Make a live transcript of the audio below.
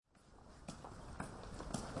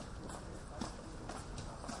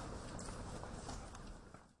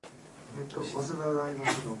早稲田大学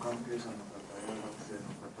の関係者の方や学生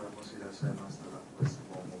の方もしいらっしゃいましたら、ご質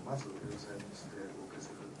問をまず優先にしてお受け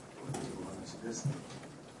するというお話です。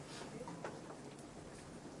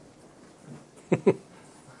いらっ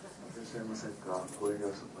しゃいませんか。ご遠慮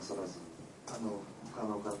なさらず、他の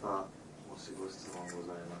方、もしご質問ご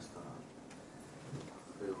ざいましたら。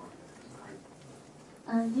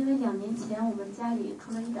因为2年前我们家里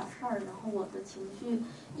出了一点事儿，然后我的情绪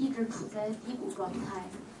一直处在低谷状态，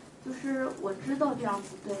就是我知道这样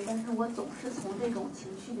不对，但是我总是从这种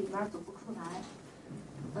情绪里面走不出来，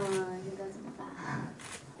应该怎么办？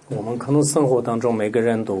我们可能生活当中每个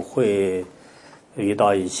人都会遇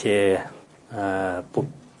到一些不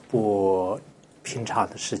平常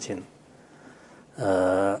的事情，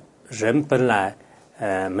人本来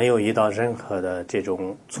没有遇到任何的这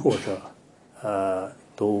种挫折，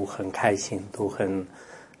都很开心，都很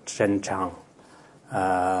正常，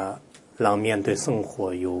让面对生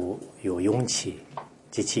活有勇气，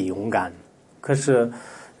极其勇敢。可是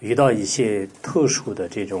遇到一些特殊的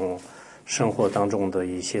这种生活当中的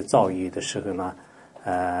一些遭遇的时候呢，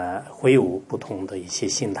会有不同的一些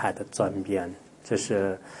心态的转变，这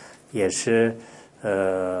是也是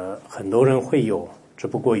很多人会有，只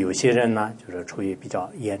不过有些人呢就是处于比较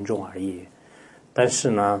严重而已。但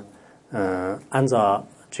是呢，按照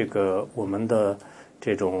这个我们的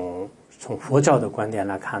这种从佛教的观点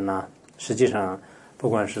来看呢，实际上不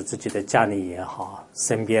管是自己的家里也好，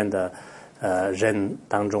身边的人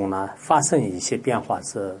当中呢，发生一些变化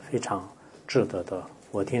是非常值得的。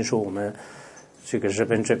我听说我们这个日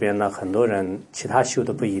本这边呢，很多人其他修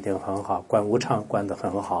的不一定很好，观无常观得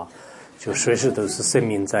很好，就随时都是生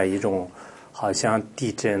命在一种好像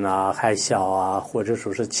地震啊、海啸啊，或者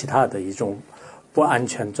说是其他的一种不安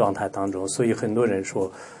全状态当中，所以很多人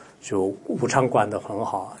说就无常观得很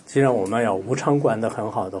好。既然我们要无常观得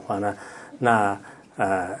很好的话呢，那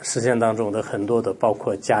实践当中的很多的包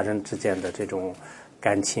括家人之间的这种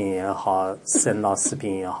感情也好，生老死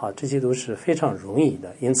病也好，这些都是非常容易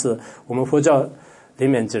的。因此我们佛教里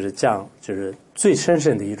面就是讲，就是最神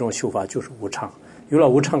圣的一种修法就是无常。有了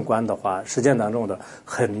无常观的话，实践当中的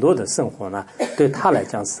很多的生活呢，对他来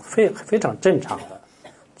讲是非常正常的，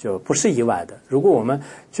就不是意外的。如果我们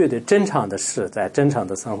觉得正常的事在正常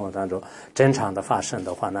的生活当中正常的发生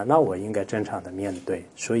的话呢，那我应该正常的面对，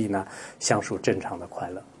所以呢，享受正常的快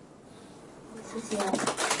乐。谢谢。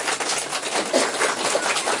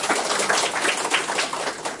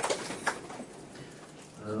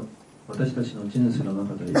私たちの人生の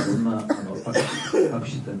中でいろんなアク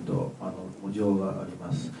シデント、無常があり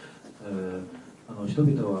ます。人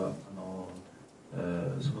々は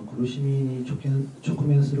その苦しみに直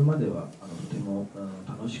面するまではとても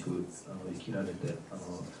楽しく生きられて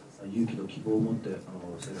勇気と希望を持って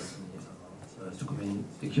生活に直面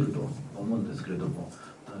できると思うんですけれども、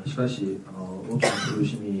しかし大きな苦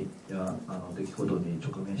しみや出来事に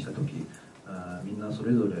直面した時、みんなそ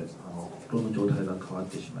れぞれ心の状態が変わっ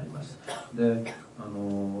てしまいます。で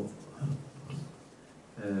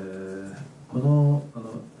この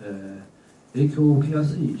影響を受けや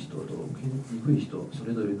すい人と受けにくい人そ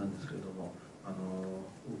れぞれなんですけれども、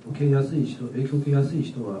受けやすい人、影響を受けやすい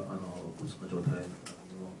人はうつの状態に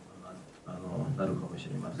もなるかもし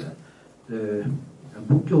れません。で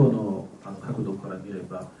仏教の角度から見れ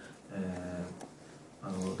ば、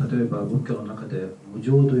例えば仏教の中で無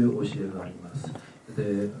常という教えがあります。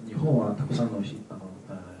で日本はたくさんの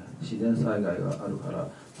自然災害があるから、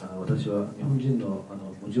私は日本人の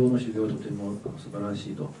無常の修行とても素晴ら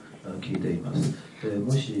しいと聞いています。で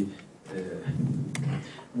もし、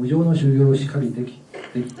無常の修行をしっかりでき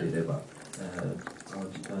ていれば、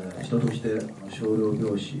人として少量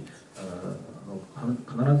病死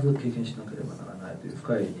必ず経験しなければならないという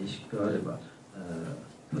深い認識があれば、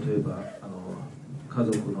例えば家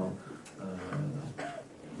族の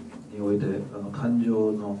において感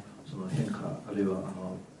情のその変化、あるいは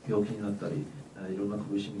病気になったりいろんな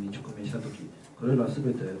苦しみに直面したとき、これらす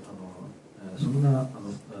べてそんな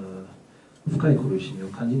深い苦しみを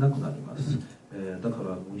感じなくなります。だか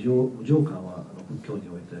ら無常感は仏教に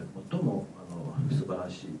おいて最も素晴ら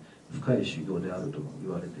しい深い修行であると言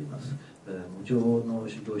われています。無常の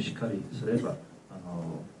修行をしっかりすれば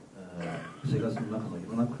生活の中のい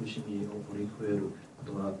ろんな苦しみを乗り越えるこ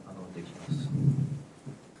とができます。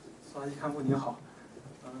索达吉堪布您好，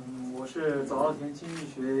我是早稻田经济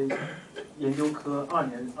学研究科二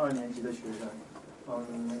年级的学生，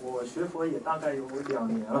我学佛也大概有2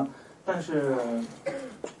年了，但是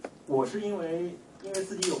我是因为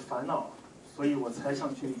自己有烦恼，所以我才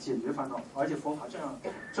想去解决烦恼，而且佛法这样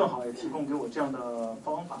正好也提供给我这样的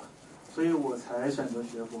方法，所以我才选择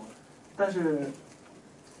学佛。但是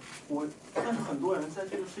但是很多人在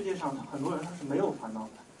这个世界上，很多人他是没有烦恼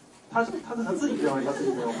的，他可能自己认为他自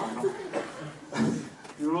己没有烦恼。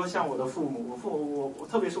比如说像我的父母，我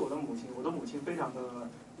特别是我的母亲非常的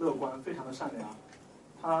乐观，非常的善良。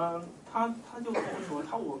他就跟我说，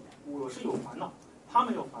我是有烦恼，他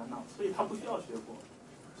没有烦恼，所以他不需要学佛。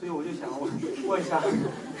所以我就想问一下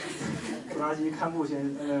索达吉堪布先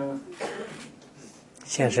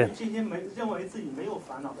生，这些认为自己没有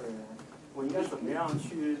烦恼的人，我应该怎么样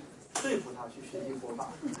去说服他去学习佛法？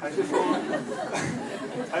还是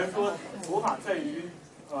说佛法在于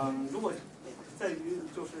如果在于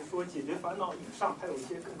就是说解决烦恼以上，还有一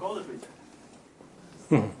些更高的追求？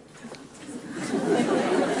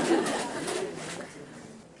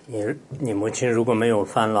你母亲如果没有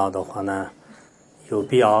烦恼的话呢，有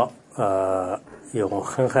必要用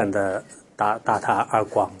狠狠的打他耳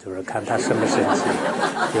光，就是看他生不生气，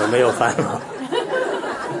有没有烦恼。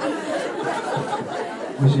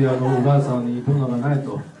もしおばあさんに煩悩がない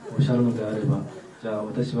とおっしゃるのであれば、じゃあ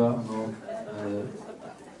私は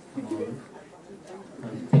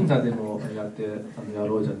ピンザでもや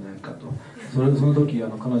ろうじゃないかと。その時彼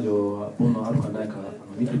女は煩悩あるかないか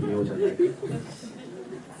見てみようじゃないか。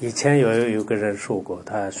以前有个人说过，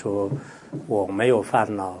他说我没有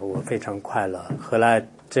烦恼，我非常快乐。后来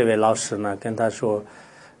这位老师呢跟他说，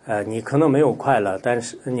你可能没有快乐，但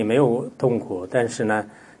是你没有痛苦，但是呢，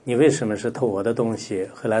你为什么是偷我的东西？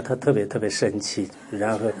后来他特别生氣，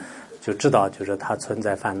然後就知道就是他存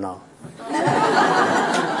在煩惱。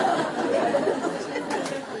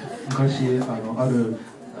昔ある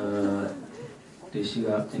弟子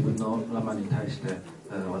が自分のラマに対して、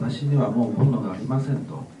私にはもう煩悩がありません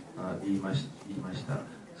と言いました。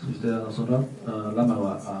そしてそのラマ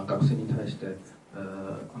は学生に対して、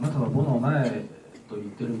あなたは煩悩ないと言っ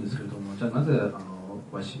てるんですけれども、じゃあなぜ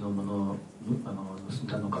わしのものを盗ん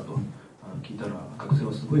だのかと聞いたら、学生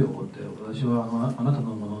はすごい怒って、私はあなた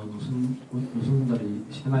のものを盗んだり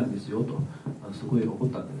してないんですよとすごい怒っ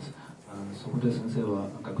たんです。そこで先生は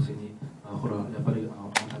学生に、ほらやっぱりあ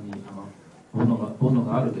なたに煩悩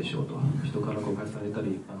があるでしょうと、人から誤解された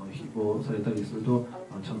り誹謗されたりすると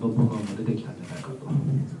ちゃんと煩悩が出てきたんじゃないかと。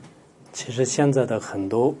其实现在的很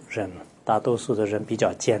多人，大多数的人比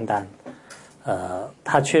较简单，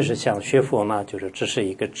他确实像学佛嘛，就是只是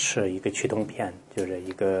一个吃一个驱动片，就是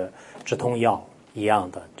一个止痛药一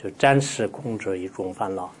样的，就暂时控制一种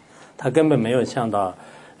烦恼。他根本没有想到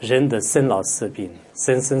人的生老死病、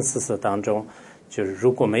生生死死当中，就是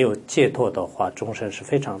如果没有解脱的话，终身是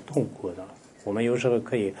非常痛苦的。我们有时候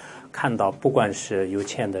可以看到，不管是有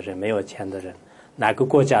钱的人、没有钱的人，哪个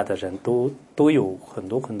国家的人都有很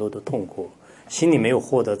多的痛苦。心里没有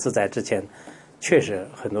获得自在之前，确实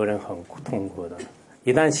很多人很痛苦的。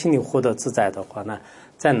一旦心里获得自在的话呢，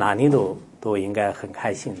在哪里都应该很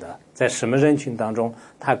开心的，在什么人群当中，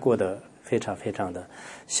他过得非常的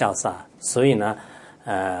潇洒。所以呢，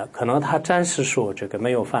可能他暂时说这个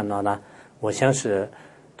没有烦恼呢，我想是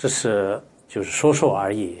只是就是说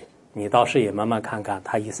而已。你倒是也慢慢看看，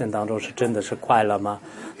他一生当中是真的是快乐吗？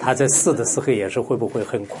他在死的时候也是会不会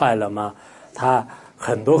很快乐吗？他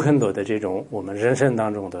很多的这种我们人生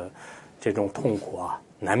当中的这种痛苦啊，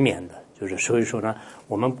难免的。就是所以说呢，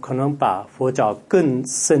我们可能把佛教更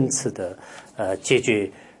深次的解决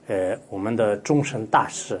我们的终身大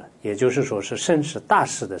事，也就是说是生死大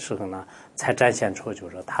事的时候呢，才展现出就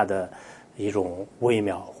是它的一种微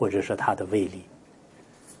妙或者是它的威力。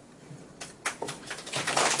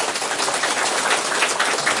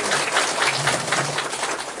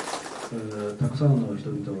たくさんの人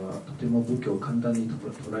々はとても仏教を簡単に捉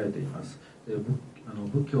えています。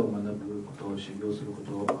仏教を学ぶことを修行するこ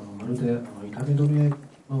とをまるで痛み止め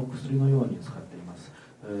の薬のように使っています。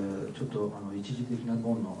ちょっと一時的な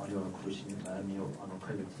煩悩あるいは苦しみ悩みを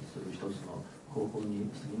解決する一つの方法に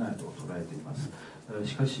過ぎないと捉えています。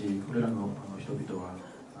しかしこれらの人々は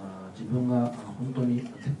自分が本当に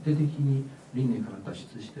徹底的に輪廻から脱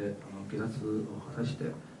出して下脱を果たし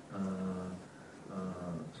て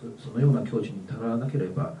そのような境地に至らなけれ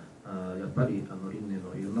ばやっぱり輪廻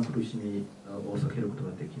のいろんな苦しみを避けること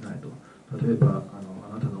ができないと。例えば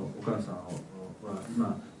あなたのお母さんは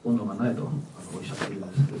今煩悩がないとおっしゃっているん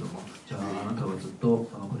ですけれども、じゃああなたはずっと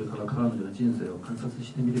これから彼女の人生を観察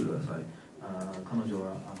してみてください。彼女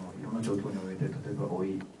はいろんな状況において、例えば老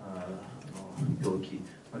い病気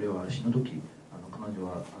あるいは死ぬ時彼女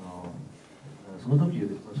はそ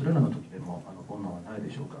れらの時でも煩悩はないで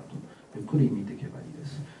しょうかとゆっくり見ていけばいいで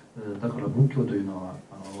す。だから仏教というのは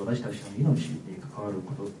私たちの命に関わる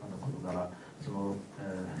ことなら、その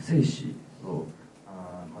生死を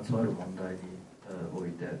まつわる問題におい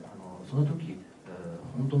てその時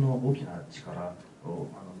本当の大きな力を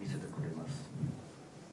見せてくれます。